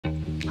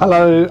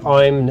Hello,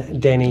 I'm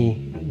Danny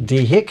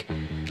D. Hick.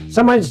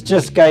 Someone's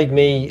just gave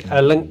me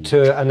a link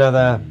to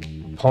another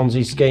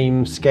Ponzi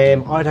scheme,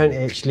 scam. I don't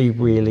actually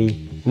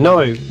really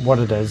know what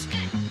it is,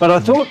 but I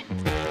thought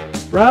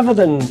rather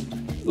than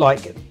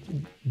like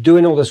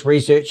doing all this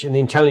research and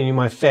then telling you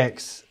my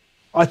facts,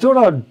 I thought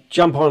I'd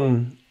jump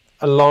on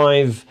a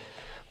live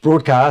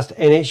broadcast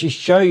and actually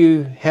show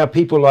you how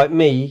people like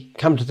me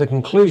come to the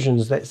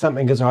conclusions that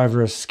something is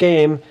either a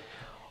scam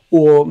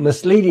or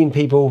misleading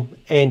people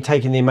and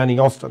taking their money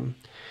off them.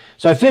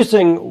 So first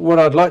thing, what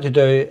I'd like to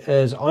do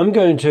is I've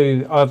gone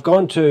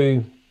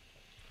to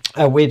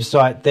a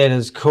website that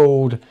is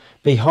called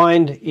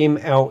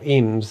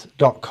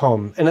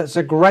behindmlms.com, and it's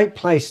a great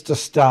place to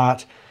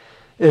start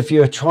if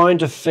you're trying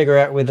to figure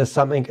out whether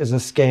something is a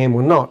scam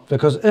or not,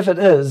 because if it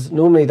is,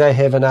 normally they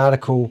have an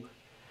article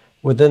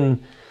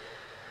within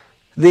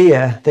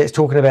there that's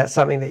talking about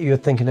something that you're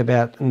thinking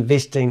about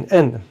investing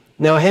in.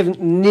 Now, I haven't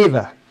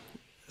never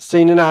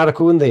seen an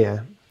article in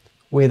there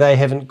where they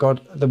haven't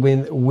got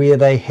where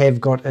they have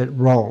got it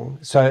wrong.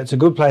 So it's a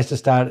good place to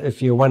start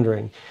if you're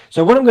wondering.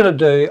 So what I'm going to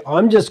do,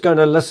 I'm just going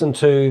to listen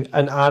to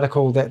an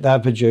article that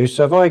they've produced.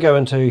 So if I go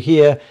into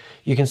here,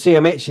 you can see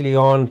I'm actually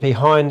on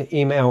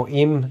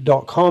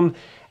behindmlm.com,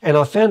 and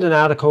I found an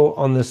article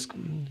on this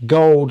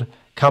gold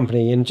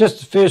company. And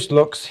just first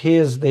looks,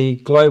 here's the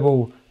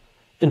global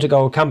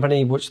Intergold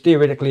company, which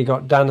theoretically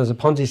got done as a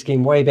Ponzi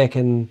scheme way back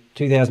in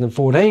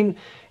 2014,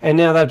 and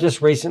now they've just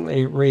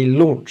recently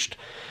relaunched.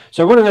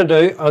 So what I'm going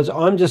to do is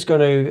I'm just going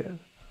to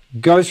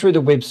go through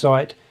the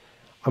website.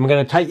 I'm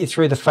going to take you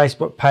through the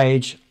Facebook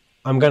page.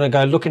 I'm going to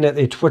go looking at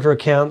their Twitter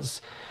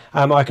accounts.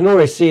 I can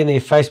already see in their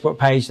Facebook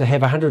page they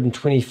have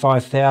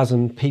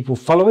 125,000 people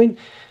following.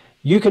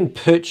 You can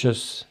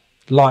purchase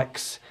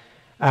likes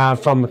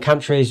from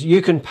countries.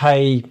 You can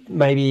pay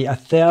maybe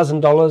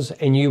 $1,000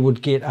 and you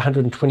would get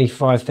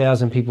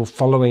 125,000 people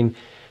following.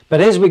 But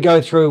as we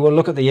go through, we'll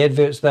look at the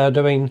adverts they're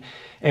doing,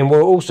 and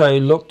we'll also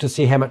look to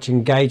see how much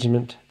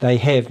engagement they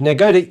have. Now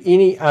go to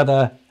any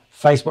other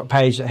Facebook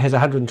page that has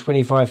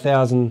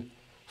 125,000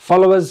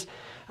 followers.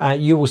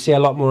 You will see a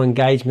lot more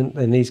engagement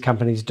than these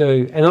companies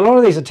do. And a lot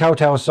of these are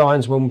telltale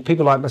signs when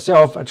people like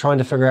myself are trying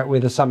to figure out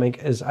whether something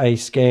is a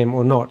scam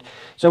or not.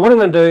 So what I'm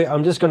going to do,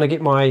 I'm just going to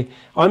get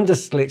I'm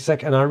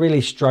dyslexic and I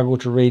really struggle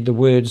to read the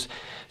words.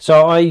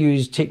 So I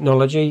use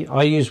technology.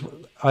 I use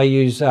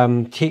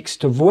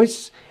text to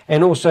voice.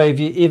 And also if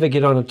you ever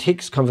get on a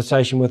text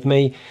conversation with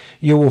me,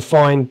 you will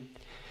find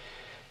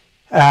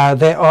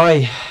that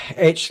I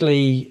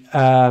actually,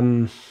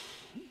 I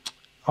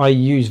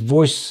use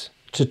voice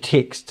to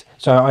text.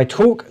 So I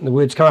talk, and the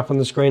words come up on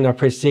the screen, I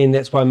press send.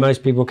 That's why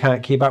most people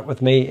can't keep up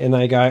with me, and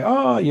they go,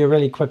 oh, you're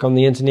really quick on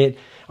the internet.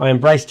 I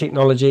embrace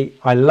technology.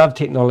 I love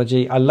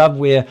technology. I love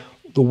where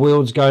the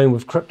world's going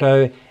with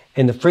crypto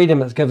and the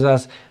freedom it gives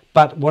us.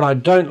 But what I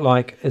don't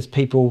like is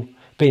people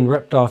being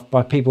ripped off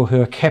by people who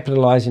are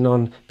capitalizing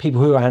on people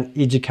who aren't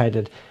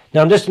educated.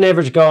 Now, I'm just an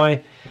average guy,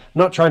 I'm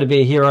not trying to be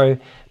a hero,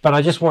 but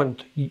I just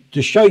want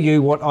to show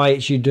you what I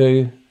actually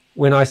do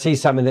when I see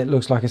something that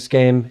looks like a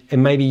scam,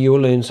 and maybe you'll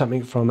learn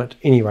something from it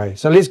anyway.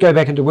 So let's go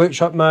back into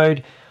workshop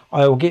mode.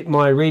 I will get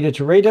my reader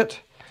to read it,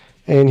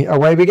 and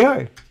away we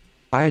go.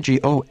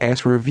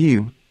 EmGoldex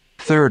review.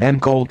 Third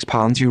EmGoldex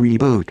Ponzi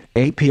reboot.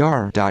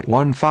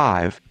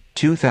 APR.15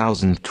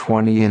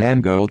 2020 in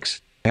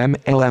EmGoldex.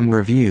 MLM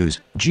reviews.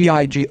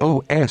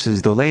 EmGoldex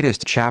is the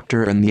latest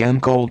chapter in the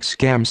EmGoldex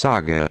scam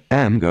saga.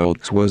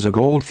 EmGoldex was a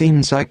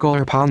gold-themed cycle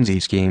or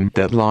Ponzi scheme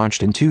that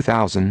launched in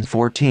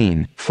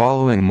 2014,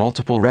 following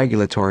multiple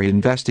regulatory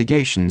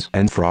investigations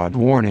and fraud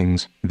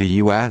warnings. The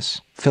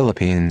US,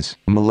 Philippines,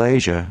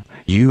 Malaysia,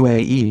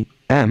 UAE,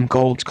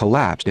 EmGoldex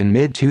collapsed in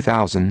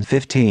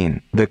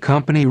mid-2015. The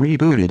company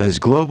rebooted as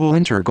Global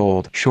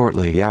Intergold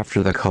shortly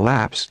after the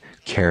collapse,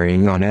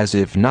 carrying on as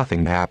if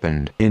nothing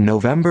happened. In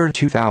November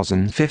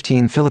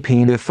 2015,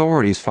 Philippine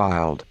authorities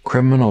filed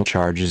criminal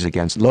charges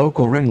against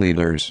local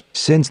ringleaders.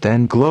 Since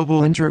then,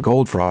 Global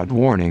Intergold fraud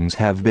warnings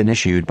have been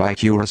issued by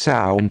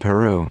Curaçao and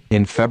Peru.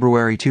 In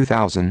February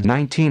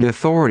 2019,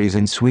 authorities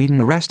in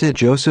Sweden arrested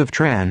Joseph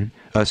Tran,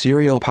 a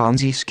serial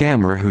Ponzi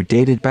scammer who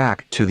dated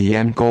back to the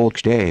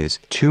EmGoldex days.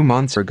 2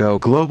 months ago,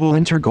 Global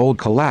Intergold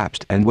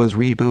collapsed and was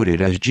rebooted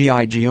as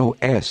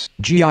GIGOS.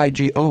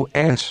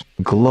 GIGOS,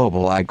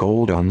 Global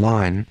iGold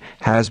Online,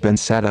 has been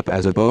set up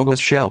as a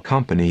bogus shell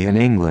company in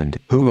England.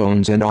 Who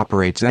owns and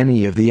operates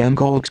any of the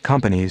EmGoldex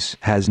companies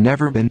has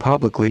never been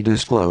publicly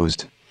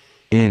disclosed.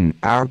 In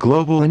our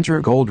Global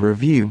Intergold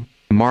review,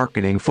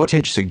 marketing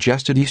footage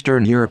suggested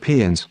Eastern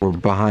Europeans were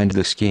behind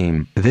the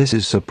scheme. This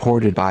is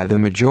supported by the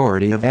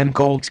majority of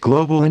EmGoldex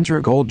Global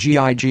Intergold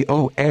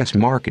GIGOS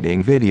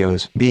marketing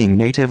videos being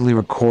natively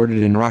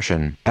recorded in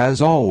Russian.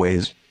 As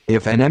always,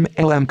 if an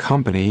MLM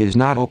company is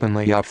not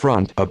openly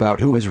upfront about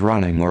who is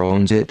running or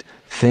owns it,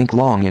 Think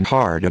long and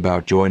hard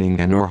about joining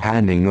and or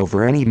handing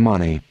over any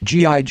money.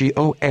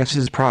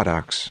 GIGOS's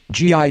products.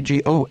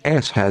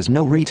 GIGOS has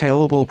no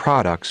retailable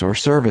products or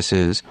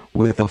services,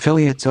 with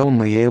affiliates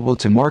only able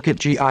to market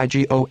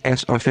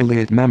GIGOS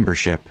affiliate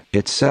membership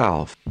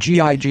itself.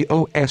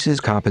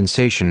 GIGOS's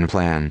compensation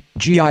plan.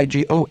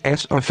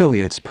 GIGOS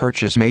affiliates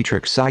purchase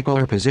matrix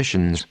cycler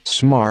positions.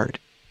 Smart,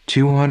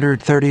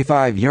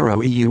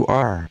 €235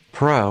 EUR.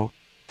 Pro,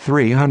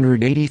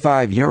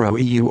 €385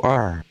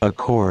 EUR.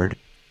 Accord,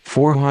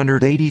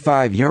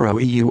 €485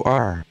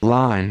 EUR.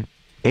 Line,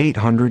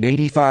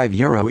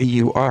 €885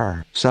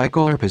 EUR.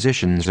 Cycler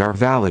positions are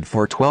valid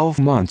for 12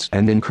 months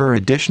and incur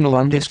additional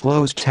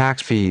undisclosed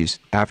tax fees.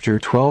 After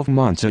 12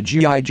 months, a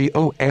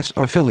GIGOS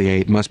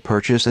affiliate must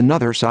purchase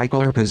another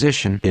cycler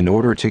position in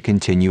order to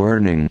continue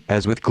earning.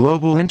 As with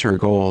Global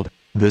Intergold,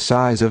 the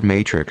size of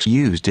matrix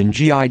used in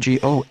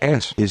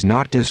GIGOS is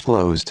not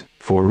disclosed.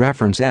 For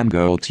reference,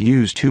 EmGoldex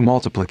used 2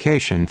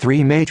 multiplication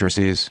 3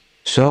 matrices,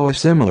 so a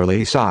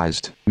similarly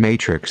sized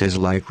matrix is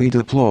likely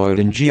deployed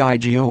in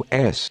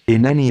GIGOS.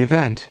 In any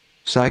event,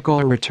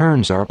 cycler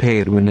returns are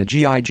paid when a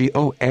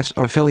GIGOS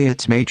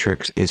affiliate's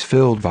matrix is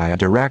filled via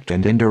direct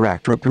and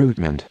indirect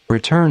recruitment.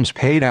 Returns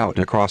paid out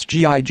across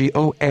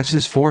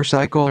GIGOS's 4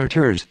 cycler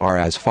tiers are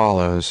as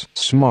follows.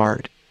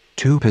 Smart,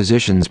 2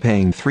 positions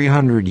paying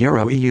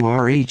 €300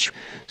 EUR each,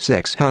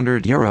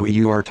 €600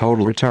 EUR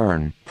total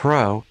return.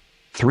 Pro,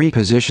 3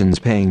 positions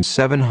paying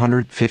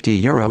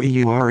 €750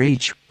 EUR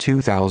each,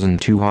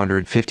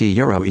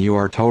 €2,250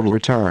 EUR total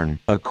return.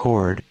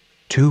 Accord,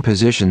 2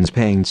 positions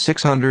paying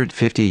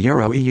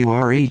 €650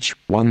 EUR each,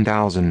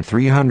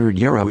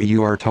 €1,300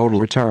 EUR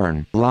total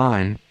return.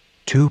 Line,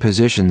 2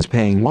 positions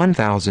paying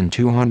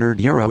 €1,200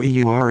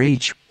 EUR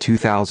each,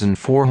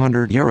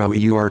 €2,400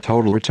 EUR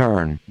total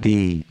return.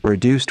 The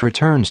reduced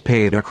returns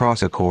paid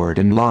across Accord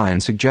and Line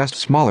suggest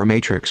smaller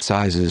matrix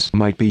sizes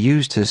might be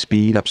used to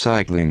speed up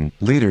cycling.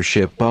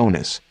 Leadership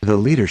bonus. The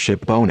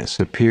leadership bonus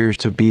appears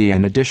to be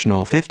an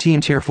additional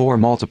 15 tier 4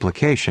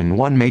 multiplication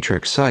 1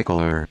 matrix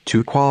cycler.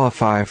 To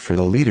qualify for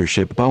the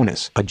leadership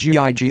bonus, a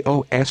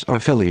GIGOS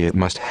affiliate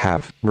must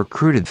have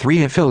recruited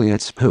 3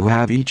 affiliates who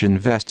have each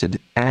invested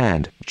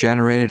and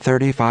generated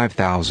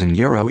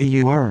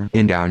 €35,000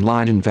 in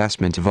downline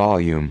investment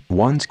volume.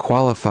 Once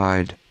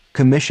qualified,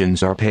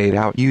 commissions are paid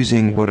out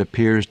using what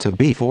appears to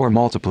be 4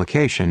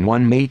 multiplication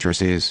 1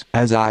 matrices.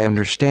 As I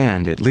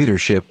understand it,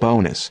 leadership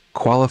bonus,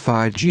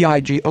 qualified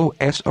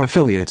GIGOS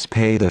affiliates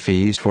pay the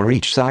fees for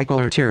each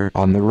cycler tier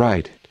on the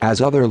right. As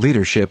other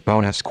leadership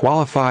bonus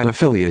qualified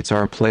affiliates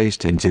are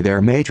placed into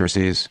their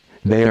matrices,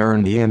 they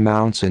earn the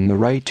amounts in the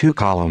right 2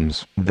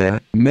 columns.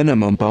 The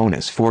minimum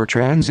bonus for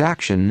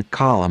transaction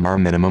column are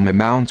minimum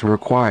amounts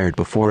required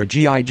before a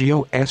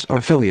GIGOS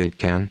affiliate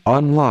can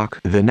unlock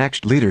the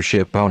next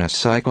leadership bonus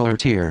cycler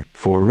tier.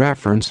 For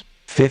reference,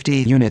 50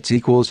 units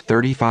equals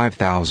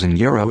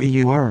 €35,000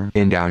 EUR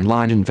in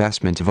downline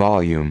investment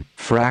volume.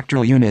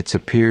 Fractal units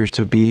appears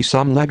to be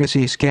some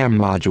legacy scam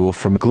module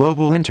from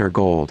Global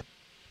Intergold.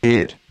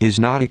 It is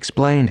not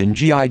explained in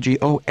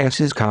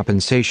GIGOS's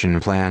compensation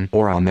plan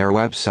or on their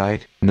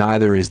website,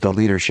 neither is the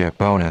leadership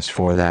bonus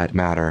for that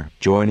matter.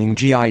 Joining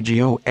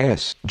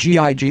GIGOS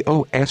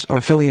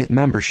affiliate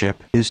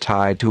membership is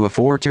tied to a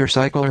 4-tier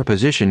cycler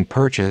position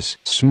purchase.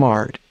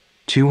 Smart,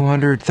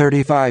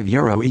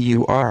 €235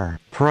 EUR.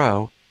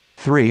 Pro,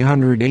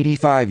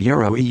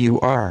 €385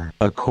 EUR.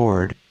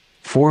 Accord,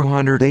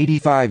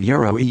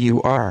 €485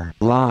 EUR.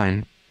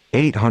 Line,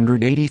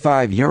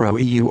 €885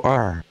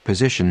 EUR.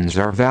 Positions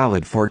are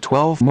valid for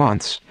 12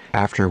 months,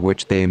 after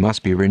which they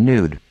must be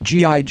renewed.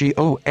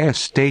 GIGOS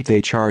state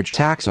they charge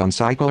tax on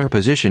cycler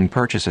position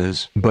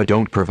purchases, but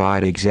don't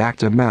provide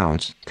exact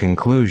amounts.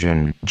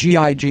 Conclusion: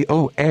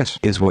 GIGOS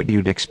is what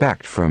you'd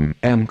expect from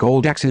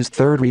EmGoldex's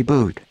third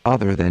reboot,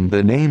 other than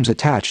the names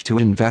attached to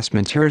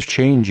investment tiers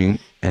changing,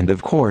 and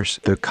of course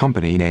the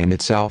company name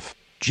itself.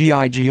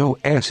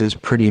 GIGOS is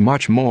pretty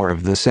much more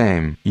of the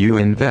same. You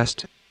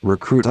invest,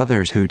 recruit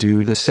others who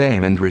do the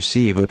same and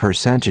receive a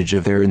percentage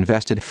of their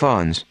invested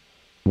funds.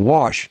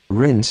 Wash,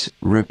 rinse,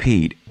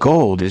 repeat.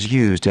 Gold is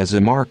used as a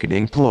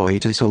marketing ploy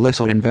to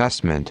solicit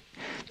investment.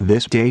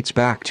 This dates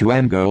back to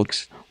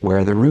EmGoldex,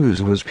 where the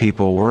ruse was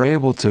people were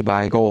able to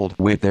buy gold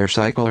with their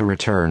cycler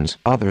returns.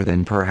 Other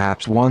than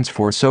perhaps once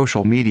for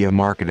social media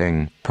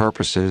marketing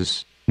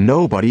purposes,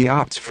 nobody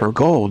opts for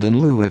gold in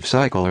lieu of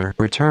cycler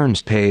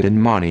returns paid in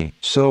money.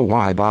 So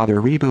why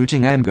bother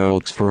rebooting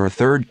EmGoldex for a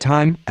third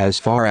time? As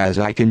far as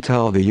I can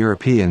tell, the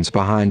Europeans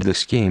behind the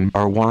scheme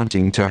are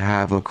wanting to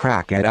have a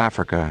crack at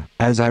Africa.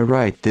 As I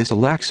write this,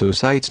 Alexo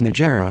cites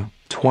Nigeria,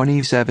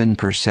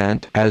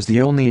 27%, as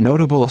the only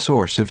notable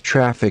source of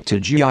traffic to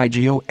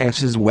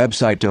GIGOS's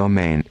website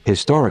domain.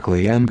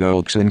 Historically,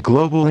 EmGoldex and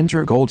Global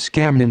Intergold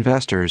scammed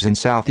investors in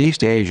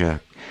Southeast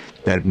Asia.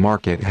 That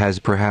market has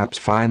perhaps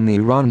finally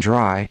run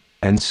dry,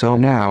 and so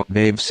now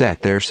they've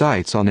set their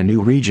sights on a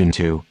new region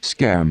to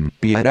scam.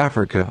 Be it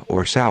Africa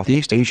or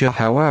Southeast Asia,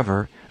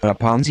 however, a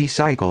Ponzi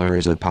cycler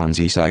is a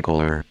Ponzi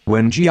cycler.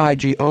 When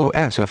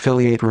GIGOS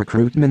affiliate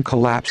recruitment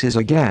collapses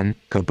again,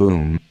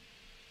 kaboom.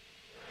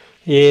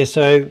 Yeah,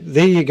 so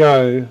there you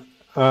go.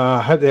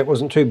 I hope that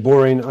wasn't too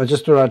boring. I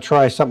just thought I'd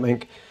try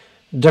something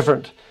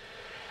different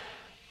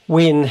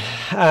when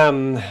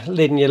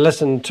letting you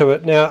listen to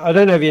it. Now, I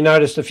don't know if you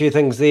noticed a few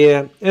things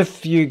there.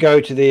 If you go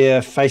to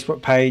their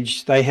Facebook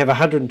page, they have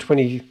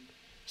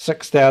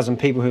 126,000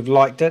 people who've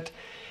liked it.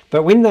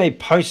 But when they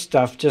post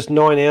stuff just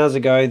 9 hours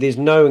ago, there's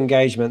no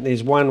engagement.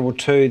 There's one or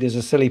two. There's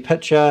a silly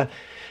picture.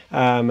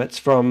 It's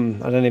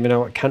from, I don't even know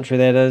what country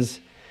that is.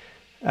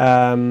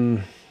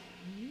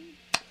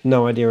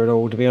 No idea at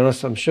all, to be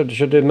honest. I'm sure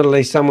should do Middle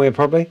East somewhere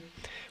probably,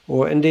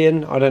 or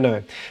Indian, I don't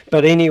know.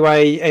 But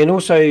anyway, and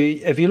also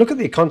if you look at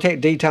their contact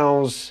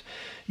details,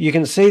 you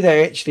can see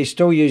they're actually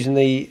still using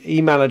the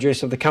email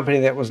address of the company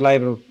that was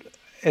labelled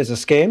as a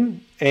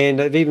scam, and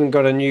they've even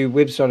got a new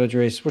website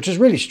address, which is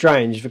really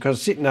strange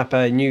because setting up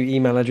a new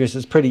email address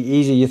is pretty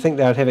easy. You think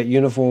they would have it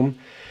uniform.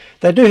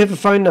 They do have a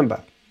phone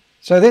number,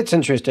 so that's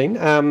interesting.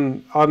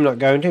 I'm not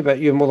going to, but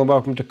you're more than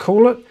welcome to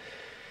call it.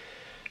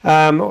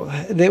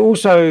 They're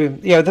also,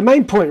 the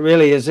main point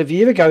really is if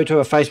you ever go to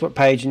a Facebook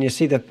page and you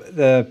see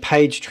the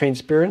page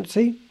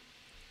transparency,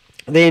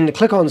 then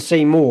click on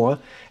see more,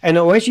 and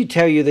it will actually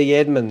tell you the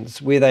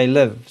admins where they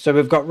live. So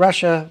we've got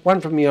Russia,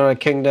 one from the United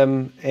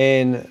Kingdom,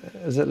 and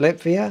is it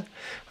Latvia?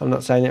 I'm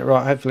not saying that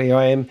right, hopefully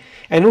I am.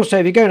 And also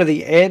if you go to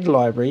the ad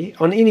library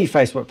on any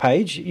Facebook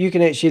page, you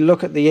can actually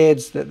look at the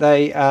ads that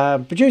they are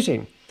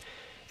producing,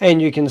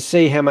 and you can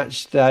see how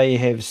much they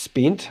have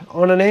spent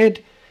on an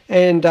ad.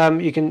 And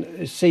you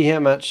can see how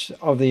much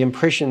of the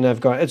impression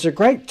they've got. It's a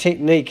great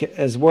technique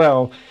as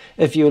well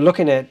if you're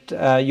looking at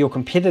your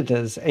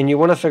competitors and you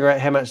want to figure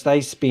out how much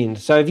they spend.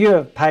 So if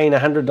you're paying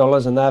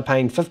 $100 and they're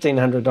paying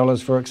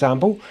 $1,500, for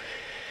example,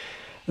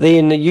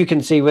 then you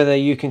can see whether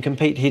you can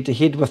compete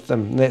head-to-head with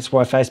them. And that's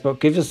why Facebook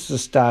gives us the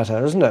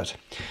starter, isn't it?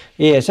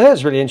 Yeah, so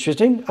that's really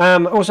interesting.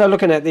 Also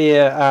looking at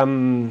their,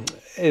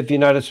 if you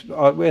notice,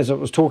 as I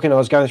was talking, I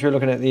was going through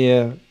looking at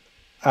their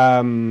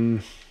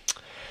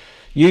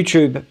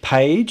YouTube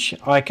page.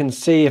 I can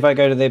see if I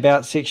go to the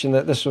About section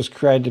that this was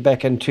created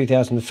back in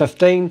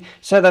 2015.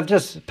 So they've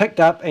just picked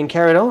up and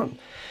carried on.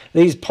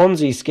 These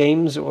Ponzi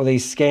schemes or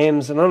these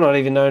scams, and I'm not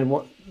even knowing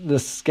what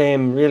this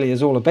scam really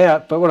is all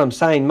about, but what I'm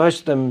saying, most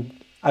of them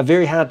are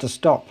very hard to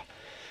stop.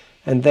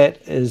 And that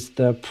is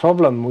the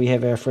problem we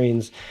have, our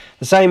friends.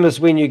 The same as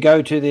when you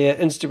go to their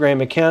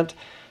Instagram account,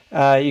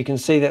 you can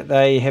see that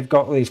they have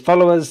got all these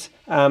followers.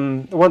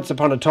 Once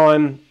upon a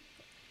time,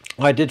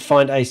 I did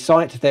find a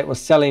site that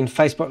was selling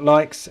Facebook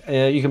likes.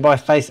 You can buy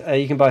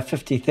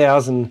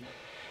 50,000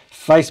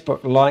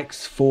 Facebook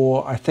likes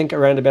for, I think,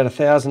 around about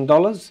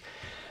 $1,000.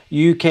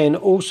 You can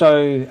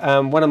also,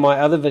 one of my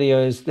other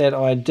videos that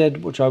I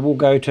did, which I will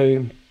go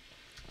to,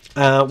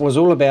 was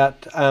all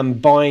about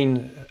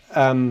buying,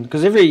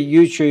 because every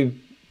YouTube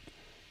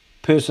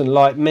person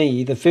like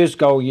me, the first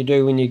goal you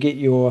do when you get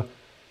your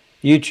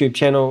YouTube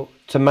channel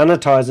to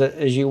monetize it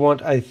is you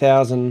want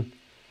 1,000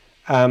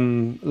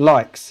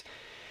 likes.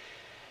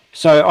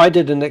 So I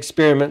did an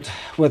experiment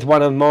with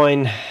one of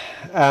mine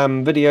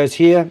videos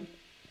here,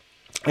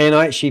 and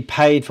I actually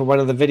paid for one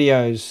of the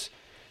videos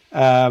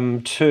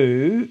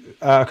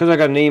because I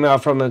got an email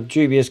from a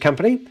dubious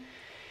company,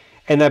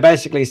 and they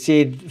basically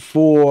said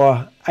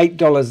for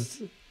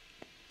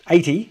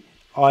 $8.80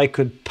 I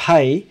could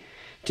pay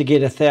to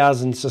get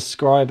 1,000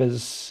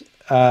 subscribers,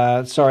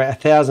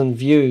 1,000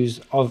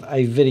 views of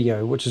a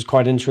video, which is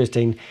quite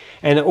interesting.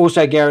 And it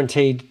also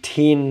guaranteed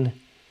 10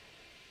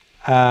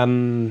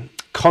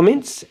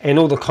 comments, and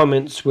all the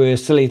comments were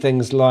silly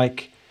things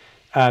like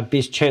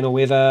best channel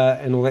ever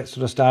and all that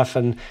sort of stuff.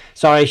 And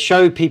so I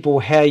show people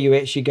how you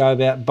actually go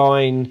about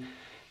buying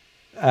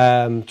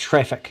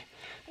traffic,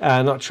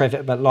 not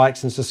traffic but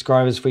likes and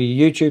subscribers for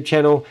your YouTube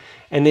channel.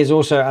 And there's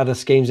also other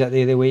schemes out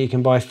there where you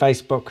can buy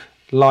Facebook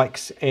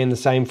likes, and the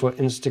same for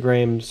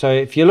Instagram. So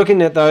if you're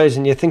looking at those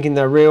and you're thinking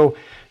they're real,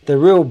 the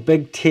real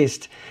big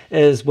test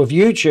is with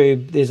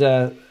YouTube. There's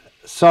a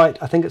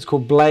site, I think it's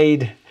called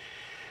Blade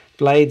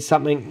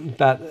something,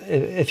 but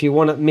if you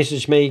want it,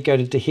 message me, go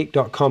to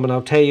deheck.com and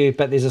I'll tell you.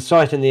 But there's a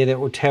site in there that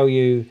will tell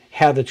you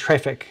how the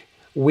traffic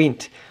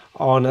went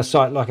on a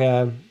site like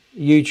a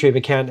YouTube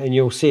account, and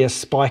you'll see a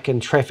spike in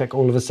traffic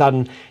all of a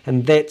sudden,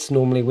 and that's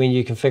normally when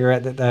you can figure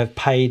out that they've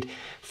paid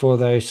for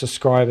those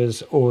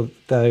subscribers or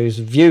those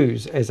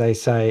views, as they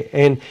say.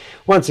 And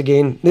once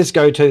again, let's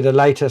go to the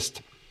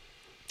latest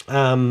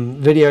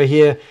video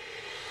here.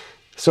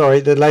 Sorry,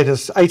 the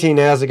latest 18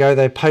 hours ago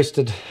they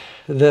posted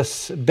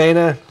this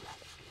banner.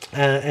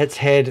 It's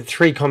had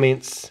 3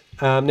 comments.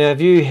 Now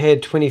if you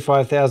had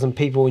 25,000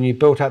 people and you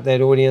built up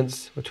that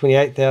audience with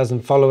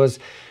 28,000 followers,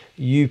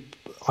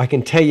 I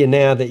can tell you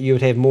now that you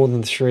would have more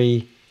than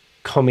 3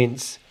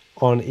 comments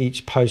on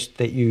each post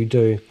that you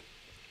do.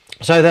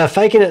 So they're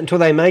faking it until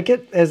they make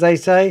it, as they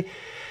say.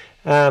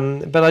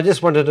 But I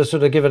just wanted to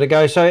sort of give it a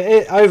go. So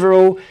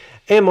overall,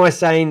 am I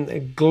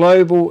saying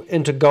Global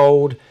Into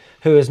Gold,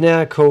 who is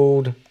now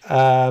called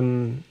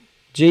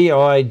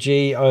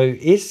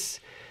GIGOS,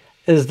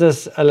 is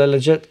this a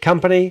legit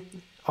company?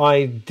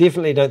 I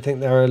definitely don't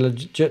think they're a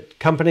legit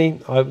company.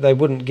 They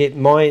wouldn't get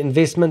my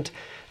investment.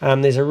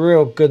 There's a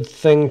real good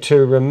thing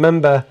to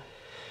remember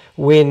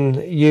when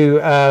you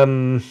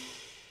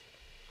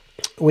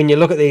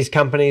look at these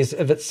companies.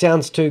 If it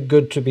sounds too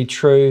good to be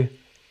true,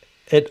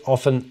 it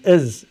often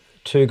is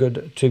too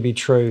good to be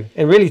true.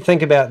 And really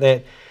think about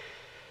that.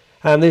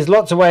 There's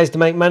lots of ways to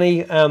make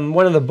money.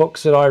 One of the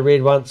books that I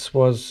read once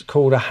was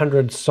called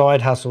 100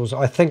 Side Hustles.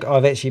 I think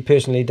I've actually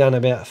personally done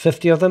about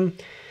 50 of them.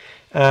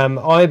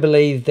 I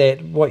believe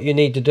that what you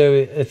need to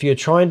do if you're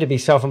trying to be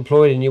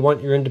self-employed and you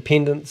want your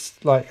independence,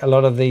 like a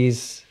lot of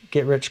these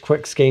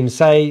get-rich-quick schemes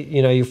say,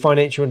 you know, your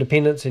financial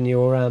independence and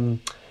your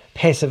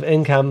passive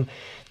income,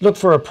 look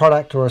for a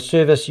product or a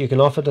service you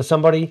can offer to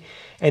somebody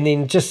and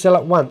then just sell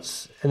it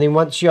once. And then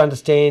once you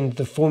understand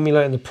the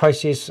formula and the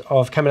process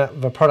of coming up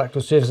with a product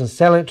or service and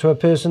selling it to a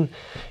person,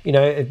 you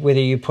know, whether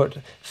you put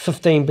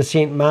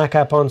 15%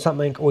 markup on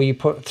something or you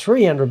put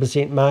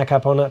 300%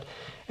 markup on it,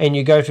 and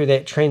you go through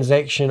that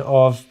transaction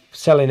of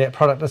selling that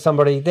product to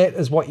somebody, that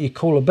is what you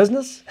call a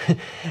business.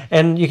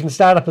 And you can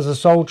start up as a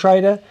sole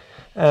trader.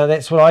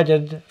 That's what I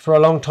did for a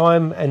long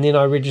time, and then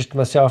I registered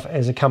myself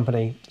as a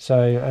company.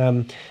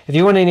 So if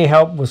you want any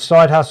help with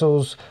side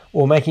hustles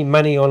or making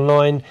money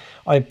online,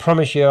 I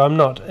promise you I'm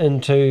not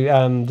into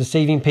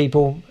deceiving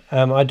people.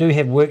 I do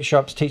have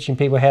workshops teaching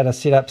people how to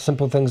set up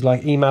simple things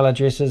like email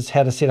addresses,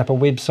 how to set up a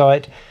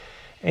website,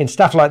 and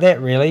stuff like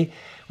that, really,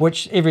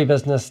 which every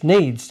business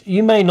needs.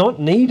 You may not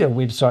need a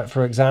website,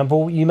 for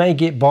example. You may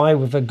get by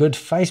with a good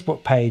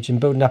Facebook page and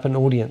building up an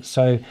audience.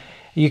 So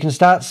you can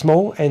start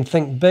small and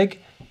think big,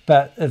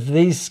 but if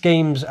these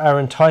schemes are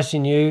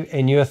enticing you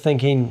and you're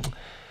thinking,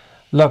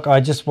 look,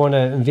 I just want to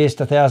invest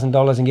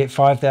 $1,000 and get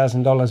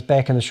 $5,000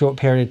 back in a short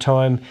period of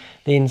time,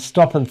 then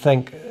stop and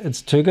think,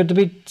 it's too good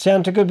to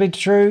sound too good to be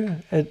true.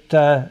 It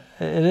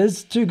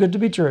is too good to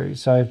be true.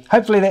 So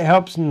hopefully that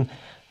helps, and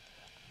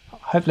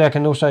hopefully I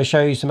can also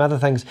show you some other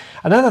things.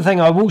 Another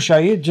thing I will show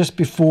you just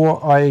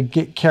before I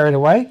get carried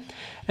away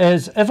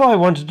is if I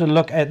wanted to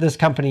look at this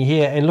company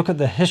here and look at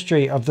the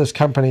history of this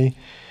company,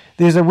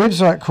 there's a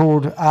website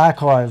called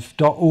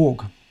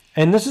archive.org.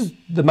 And this is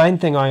the main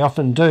thing I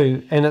often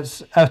do, and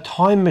it's a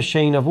time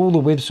machine of all the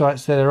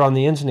websites that are on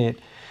the internet.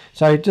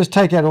 So just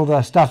take out all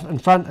the stuff in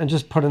front and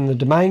just put in the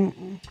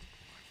domain,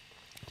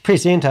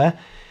 press enter,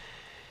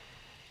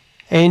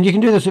 and you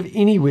can do this with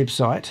any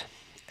website.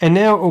 And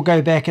now it will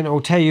go back and it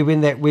will tell you when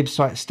that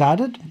website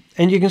started.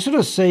 And you can sort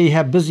of see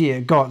how busy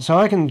it got. So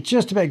I can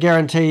just about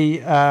guarantee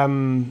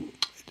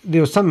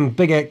there was some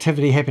big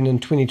activity happened in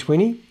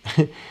 2020.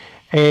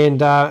 And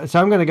so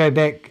I'm going to go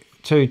back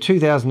to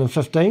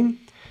 2015.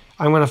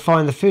 I'm going to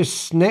find the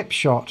first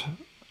snapshot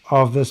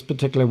of this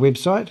particular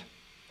website,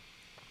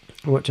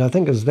 which I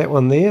think is that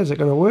one there. Is it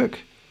going to work?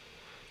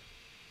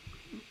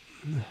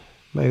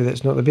 Maybe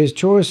that's not the best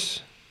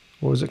choice.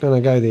 Or is it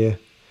going to go there?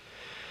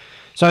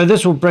 So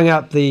this will bring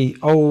up the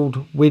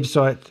old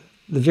website,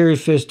 the very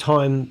first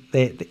time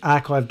that the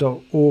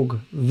archive.org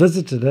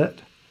visited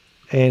it,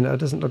 and it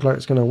doesn't look like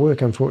it's going to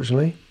work,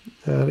 unfortunately.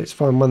 Let's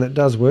find one that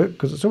does work,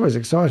 because it's always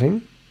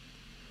exciting.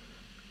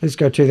 Let's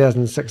go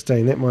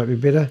 2016, that might be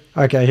better.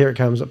 Okay, here it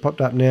comes, it popped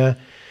up now.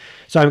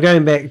 So I'm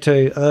going back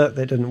to, that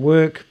didn't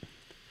work.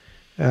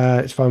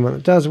 Let's find one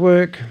that does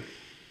work.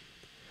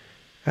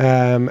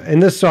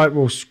 And this site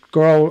will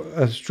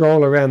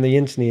stroll around the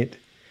internet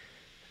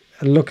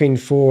looking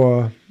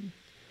for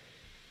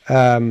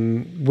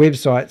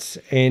websites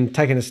and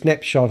taking a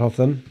snapshot of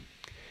them,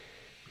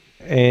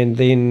 and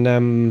then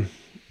I'm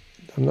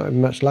not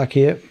having much luck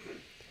here.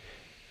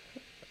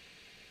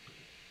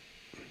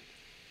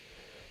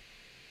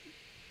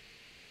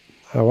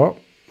 Oh well,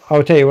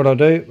 I'll tell you what I'll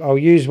do. I'll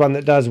use one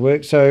that does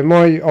work. So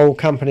my old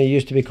company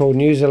used to be called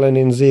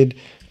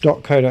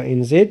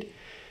newzealandnz.co.nz,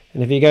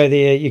 and if you go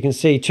there you can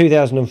see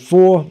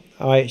 2004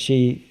 I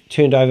actually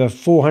turned over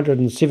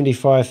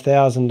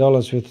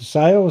 $475,000 worth of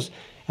sales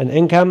and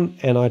income,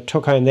 and I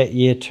took home that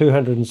year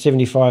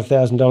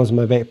 $275,000 in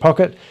my back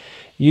pocket.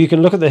 You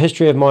can look at the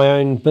history of my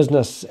own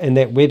business and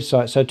that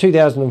website. So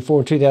 2004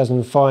 and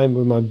 2005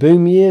 were my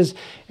boom years,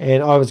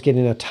 and I was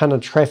getting a ton of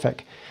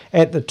traffic.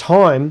 At the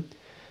time,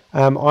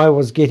 I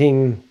was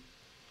getting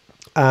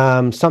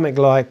something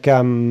like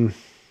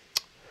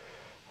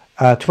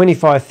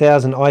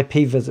 25,000 IP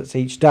visits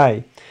each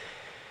day.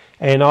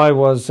 And I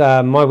was,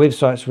 my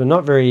websites were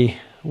not very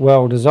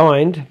well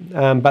designed,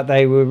 but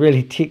they were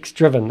really text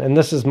driven. And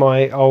this is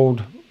my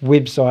old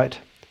website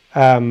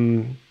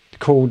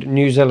called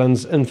New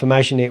Zealand's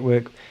Information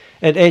Network.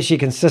 It actually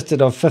consisted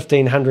of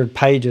 1,500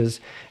 pages.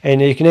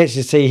 And you can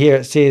actually see here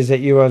it says that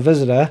you are a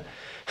visitor,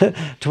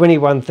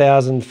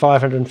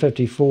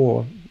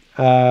 21,554.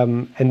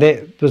 And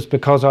that was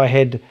because I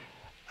had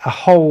a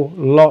whole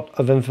lot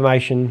of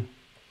information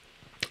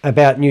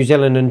about New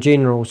Zealand in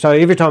general. So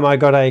every time I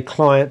got a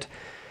client,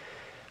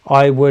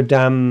 I would,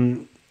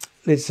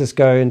 let's just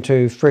go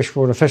into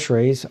freshwater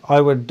fisheries, I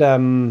would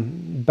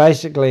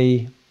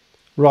basically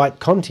write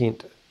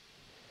content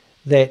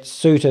that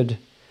suited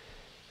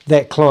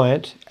that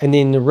client and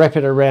then wrap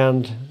it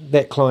around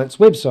that client's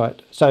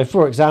website. So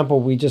for example,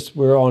 we just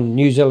were on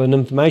New Zealand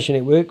Information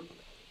Network.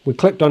 We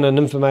clicked on an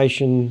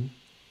information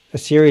a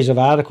series of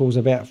articles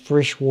about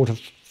freshwater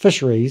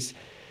fisheries,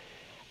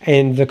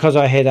 and because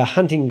I had a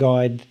hunting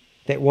guide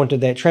that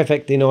wanted that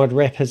traffic, then I'd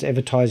wrap his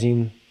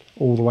advertising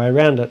all the way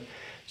around it.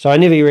 So I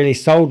never really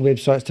sold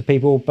websites to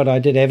people, but I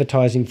did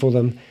advertising for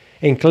them.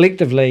 And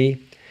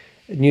collectively,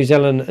 New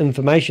Zealand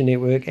Information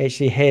Network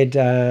actually had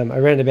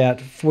around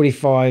about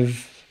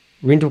 45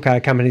 rental car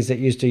companies that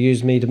used to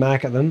use me to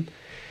market them,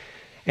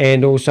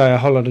 and also a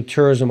whole lot of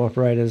tourism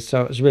operators.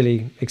 So it was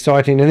really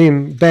exciting. And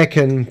then back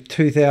in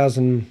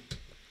 2000,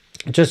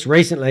 just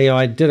recently,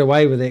 I did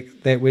away with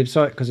that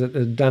website because it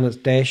had done its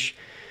dash.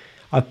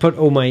 I put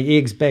all my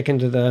eggs back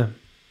into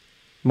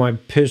my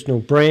personal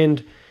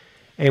brand.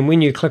 And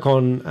when you click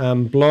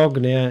on blog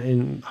now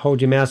and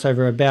hold your mouse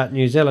over About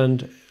New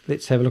Zealand,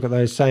 let's have a look at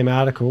those same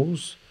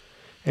articles.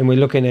 And we're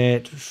looking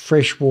at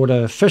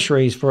freshwater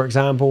fisheries, for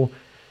example.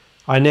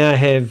 I now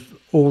have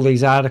all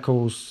these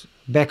articles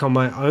back on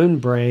my own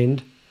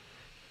brand,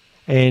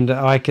 and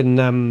I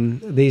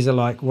can, these are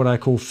like what I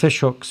call fish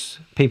hooks.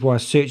 People are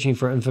searching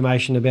for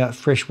information about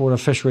freshwater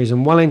fisheries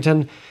in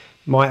Wellington.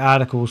 My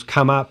articles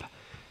come up,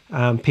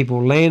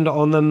 people land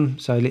on them.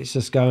 So let's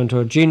just go into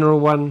a general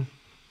one.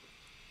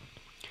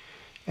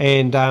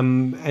 And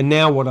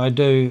now what I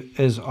do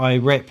is I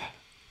wrap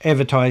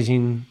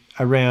advertising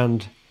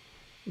around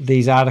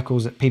these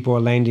articles that people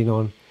are landing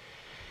on.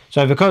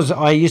 So because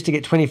I used to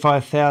get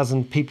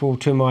 25,000 people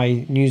to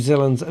my New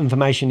Zealand's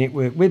Information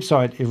Network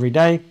website every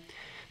day,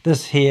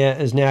 this here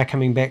is now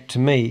coming back to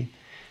me.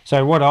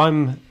 So what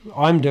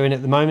I'm doing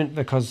at the moment,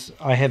 because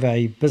I have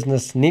a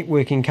business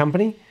networking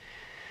company,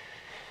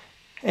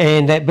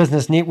 and that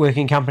business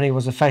networking company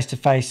was a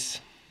face-to-face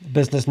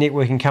business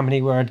networking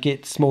company where I'd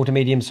get small to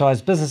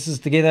medium-sized businesses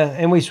together,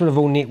 and we sort of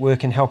all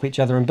network and help each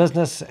other in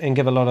business and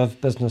give a lot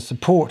of business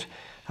support.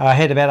 I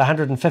had about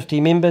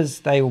 150 members.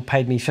 They all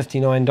paid me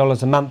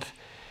 $59 a month.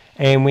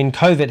 And when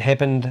COVID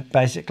happened,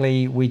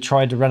 basically we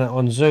tried to run it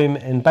on Zoom,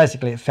 and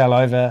basically it fell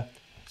over.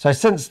 So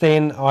since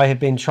then, I have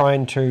been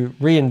trying to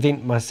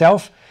reinvent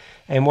myself.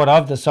 And what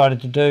I've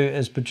decided to do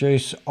is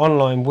produce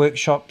online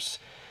workshops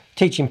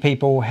teaching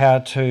people how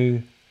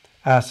to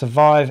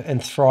survive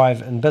and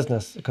thrive in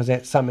business, because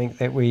that's something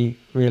that we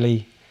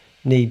really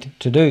need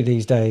to do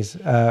these days.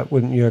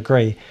 Wouldn't you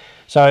agree?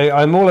 So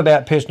I'm all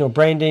about personal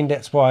branding.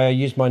 That's why I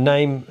use my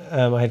name.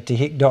 I have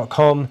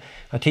tehek.com.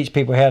 I teach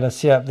people how to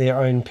set up their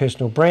own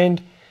personal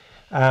brand.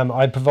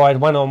 I provide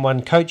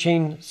one-on-one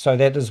coaching. So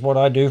that is what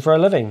I do for a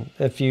living.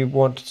 If you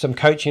want some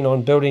coaching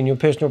on building your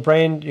personal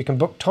brand, you can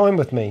book time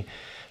with me.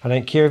 I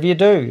don't care if you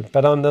do,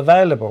 but I'm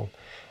available.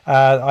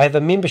 I have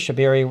a membership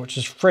area which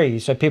is free,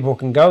 so people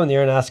can go in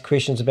there and ask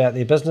questions about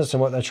their business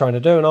and what they're trying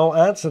to do, and I'll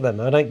answer them.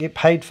 I don't get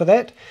paid for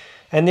that.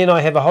 And then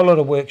I have a whole lot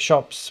of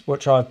workshops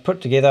which I've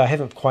put together. I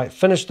haven't quite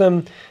finished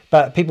them,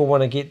 but people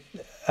want to get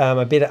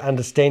a better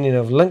understanding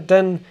of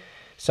LinkedIn,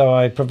 so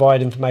I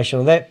provide information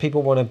on that.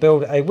 People want to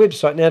build a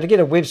website. Now, to get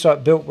a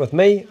website built with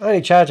me, I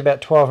only charge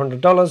about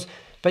 $1,200,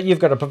 but you've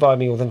got to provide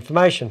me with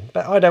information.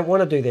 But I don't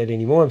want to do that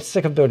anymore. I'm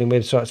sick of building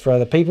websites for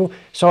other people.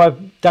 So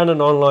I've done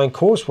an online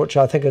course, which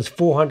I think is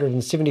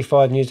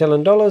 475 New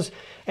Zealand dollars,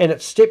 and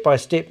it's step by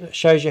step. It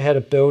shows you how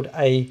to build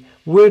a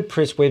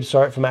WordPress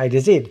website from A to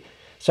Z.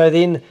 So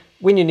then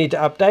when you need to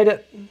update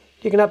it,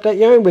 you can update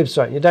your own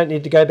website. You don't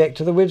need to go back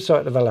to the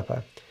website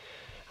developer.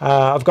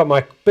 I've got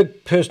my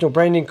big personal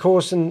branding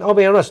course, and I'll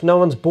be honest, no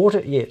one's bought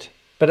it yet.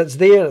 But it's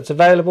there, it's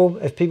available.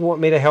 If people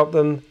want me to help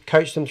them,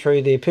 coach them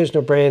through their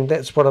personal brand,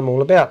 that's what I'm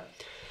all about.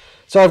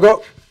 So I've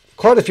got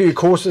quite a few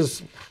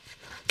courses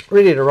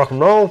ready to rock and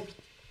roll,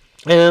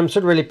 and I'm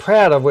sort of really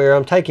proud of where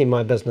I'm taking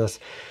my business.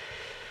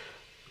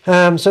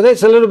 So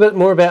that's a little bit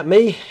more about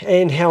me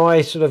and how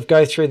I sort of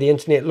go through the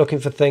internet looking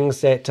for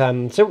things that,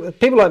 so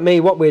people like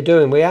me, what we're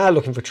doing, we are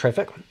looking for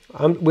traffic.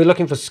 We're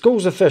looking for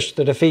schools of fish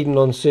that are feeding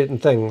on certain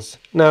things.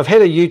 Now, I've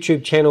had a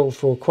YouTube channel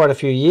for quite a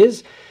few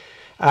years.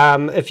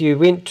 If you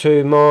went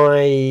to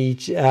my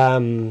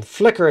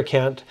Flickr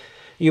account,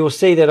 you will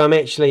see that I'm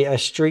actually a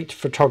street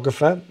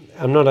photographer.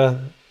 I'm not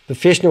a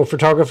professional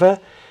photographer,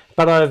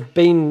 but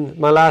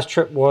my last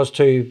trip was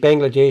to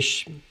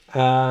Bangladesh,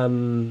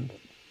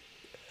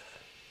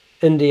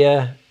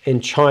 India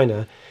and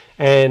China,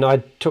 and I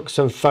took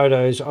some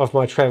photos of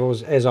my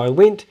travels as I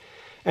went,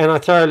 and I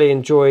thoroughly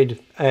enjoyed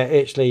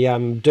actually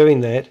doing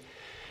that.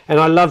 And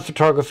I love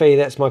photography,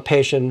 that's my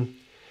passion.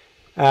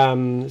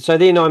 So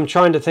then I'm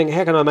trying to think,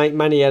 how can I make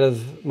money out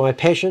of my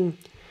passion?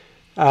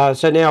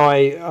 So now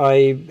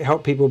I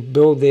help people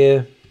build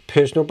their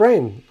personal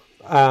brand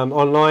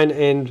online,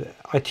 and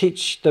I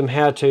teach them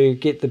how to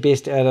get the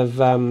best out of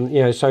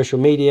social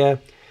media.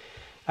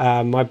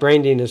 My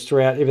branding is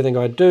throughout everything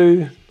I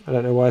do. I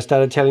don't know why I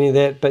started telling you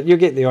that, but you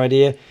get the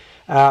idea.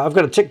 I've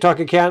got a TikTok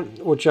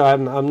account, which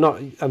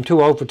I'm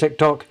too old for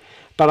TikTok,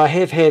 but I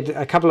have had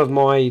a couple of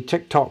my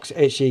TikToks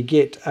actually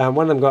get, one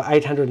of them got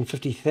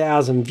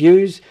 850,000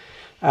 views,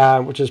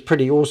 which is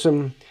pretty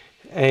awesome.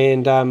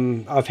 And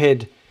I've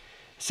had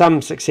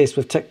some success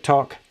with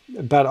TikTok,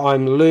 but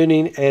I'm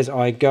learning as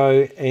I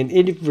go, and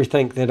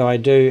everything that I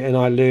do and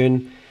I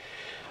learn,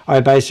 I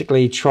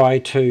basically try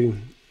to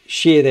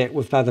share that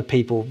with other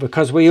people,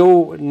 because we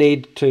all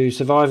need to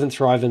survive and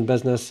thrive in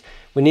business.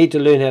 We need to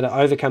learn how to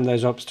overcome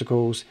those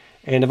obstacles,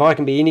 and if I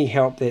can be any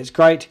help, that's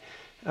great.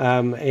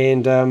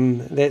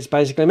 That's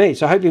basically me.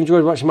 So I hope you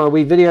enjoyed watching my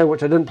wee video,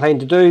 which I didn't plan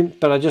to do,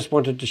 but I just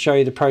wanted to show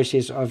you the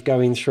process of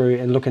going through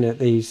and looking at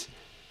these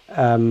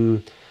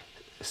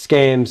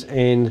scams,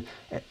 and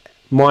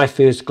my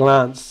first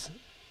glance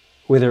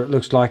whether it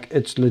looks like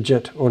it's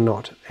legit or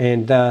not.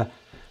 And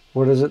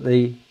what is it,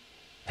 the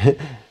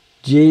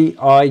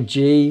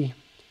GIGOS,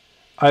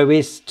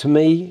 to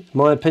me,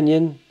 my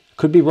opinion,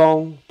 could be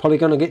wrong, probably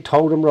going to get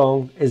told I'm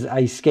wrong, is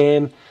a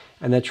scam,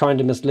 and they're trying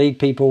to mislead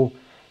people.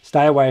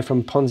 Stay away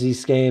from Ponzi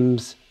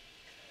schemes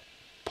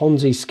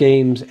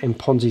and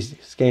Ponzi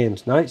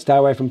scams. No, stay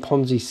away from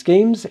Ponzi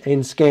schemes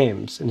and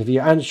scams. And if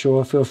you're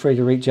unsure, feel free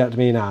to reach out to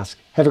me and ask.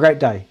 Have a great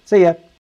day. See ya.